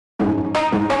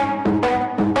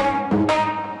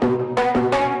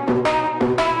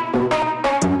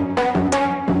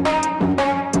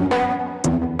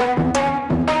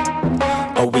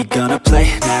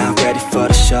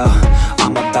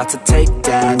wants a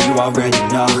takedown, you already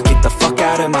know. Get the fuck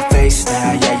out of my face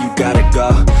now, yeah, you gotta go.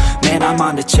 Man, I'm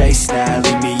on the chase now,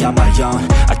 leave me on my own.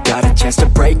 I got a chance to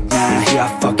break now, here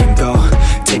I fucking go.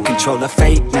 Take control of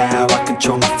fate now, I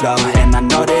control my flow. And I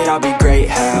know that I'll be great,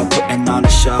 how, putting on a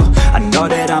show. I know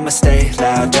that I'ma stay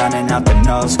loud, drowning out the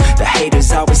noise. The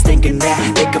haters always thinking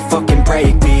that they could fucking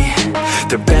break me.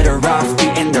 They're better off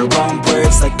eating their own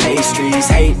words like pastries.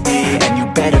 Hate me, and you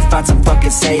better find some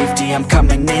fucking safety. I'm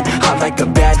coming in hot like a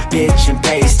bad bitch in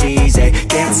pasties. They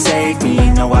can't save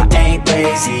me, no I ain't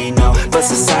lazy, no. But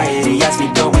society has me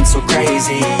going so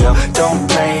crazy, yo. Don't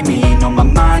play me, no my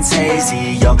mind's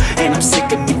hazy, yo. And I'm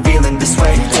sick of me feeling this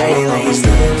way daily. I'll always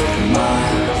live my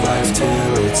life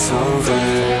till it's over,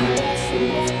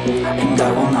 and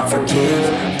I will not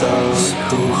forgive those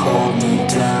who hold me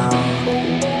down.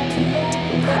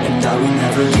 And I will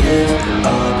never give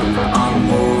up, I'm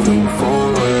moving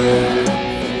forward.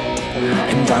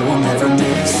 And I will never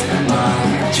miss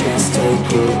my chance,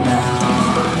 take it now.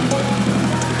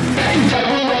 And I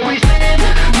will always live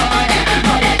my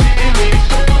life till it's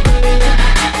over,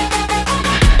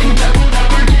 and I will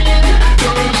never give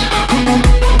those who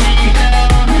hold me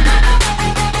down.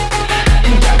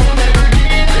 And I will never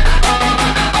give up,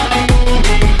 I'm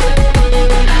moving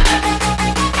forward.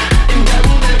 And I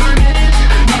will never miss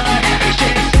my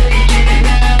chance, take it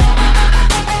now.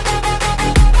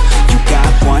 You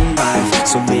got one life,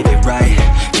 so live it right.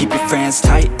 Keep your friends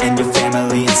tight and your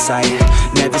family in sight.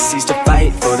 Never cease to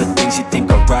fight for the things you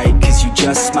think are right, cause you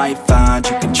just might find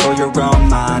you control your own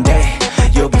mind, eh?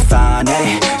 You'll be fine,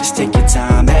 eh? Just take your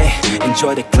time, eh?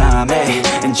 Enjoy the climb, eh?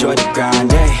 Enjoy the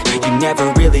grind, eh? You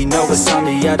never really know what's on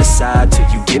the other side till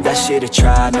you give that shit a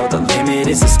try. Know the limit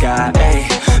is the sky, eh?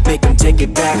 Make them take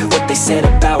it back, what they said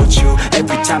about you.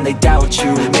 Every time they doubt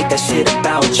you, make that shit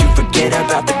about you. Forget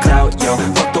about the clout, yo.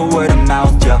 Fuck the word of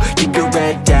mouth, yo. Keep your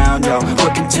head down, yo.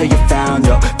 Work until you're found,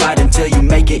 yo. Fight until you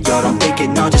make it, yo. Don't think it,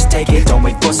 no, just take it. Don't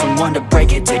wait for someone to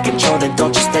break it. Take control and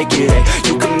don't just take it, eh?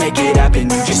 You can make it happen,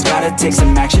 you just gotta take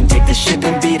some action. Take the ship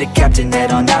and be the captain.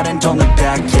 Head on out and don't look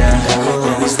back, yeah. I will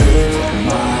always live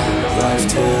my life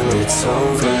till it's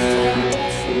over,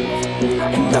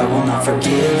 and I will not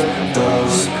forgive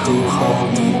those who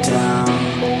hold me down.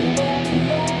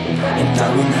 And I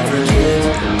will never give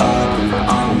up,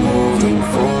 I'm moving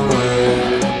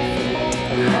forward.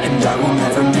 And I will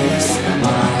never miss